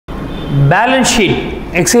Balance sheet,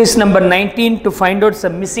 exercise number 19 to find out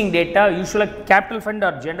some missing data, usually capital fund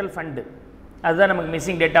or general fund. That's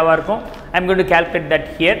missing data. I am going to calculate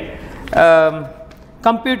that here.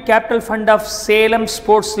 Compute capital fund of Salem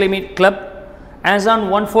Sports Limit Club as on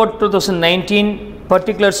 1/4/2019,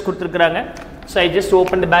 particulars. So I just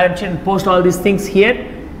open the balance sheet and post all these things here,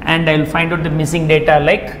 and I will find out the missing data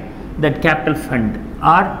like that capital fund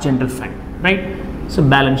or general fund, right? So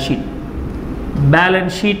balance sheet.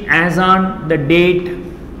 Balance sheet as on the date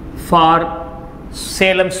for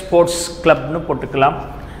Salem Sports Club nu potukalam.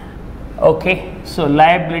 Okay, so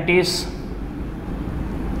liabilities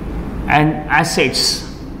and assets,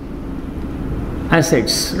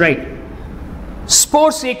 right?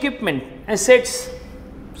 Sports equipment, assets.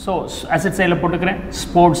 So assets side la potukren.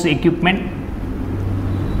 Sports equipment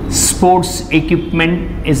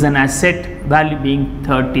is an asset, value being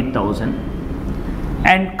 30,000.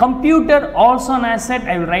 And computer also an asset.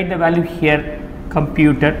 I will write the value here,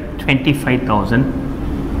 computer 25,000.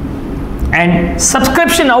 And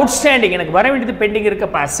subscription outstanding, enakku vara vendiyadhu pending irukka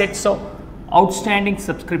asset. So outstanding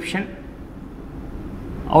subscription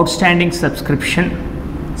outstanding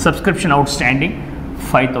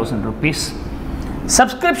 5,000 rupees.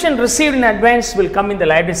 Subscription received in advance will come in the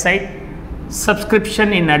liability side. Subscription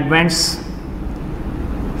in advance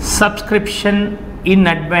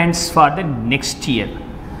for the next year,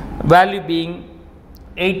 value being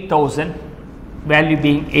 8,000.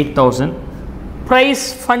 Price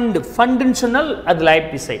fund in sonal adu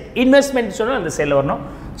liability side, investment sonal and the seller varano.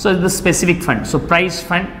 So the specific fund, so price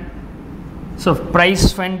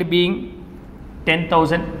fund being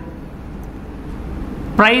 10,000.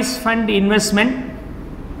 Price fund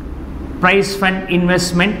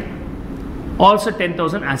investment also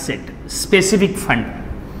 10,000 asset, specific fund.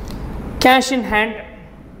 Cash in hand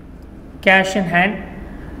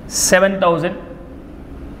 7,000.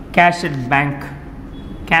 Cash at bank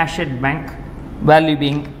value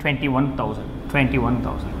being 21,000.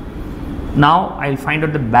 Now I will find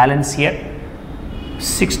out the balance here.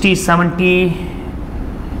 60, 70,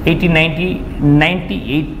 80, 90,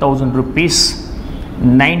 98,000 rupees.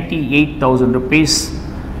 98,000 rupees.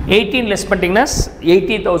 18 less pantingness,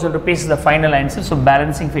 80,000 rupees is the final answer. So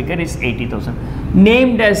balancing figure is 80,000.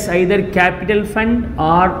 Named as either capital fund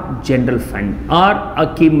or general fund or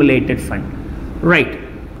accumulated fund, right?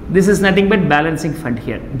 This is nothing but balancing fund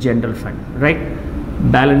here, general fund, right?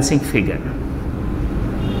 Balancing figure.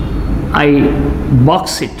 I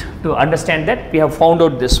box it to understand that we have found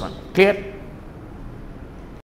out this one. Clear?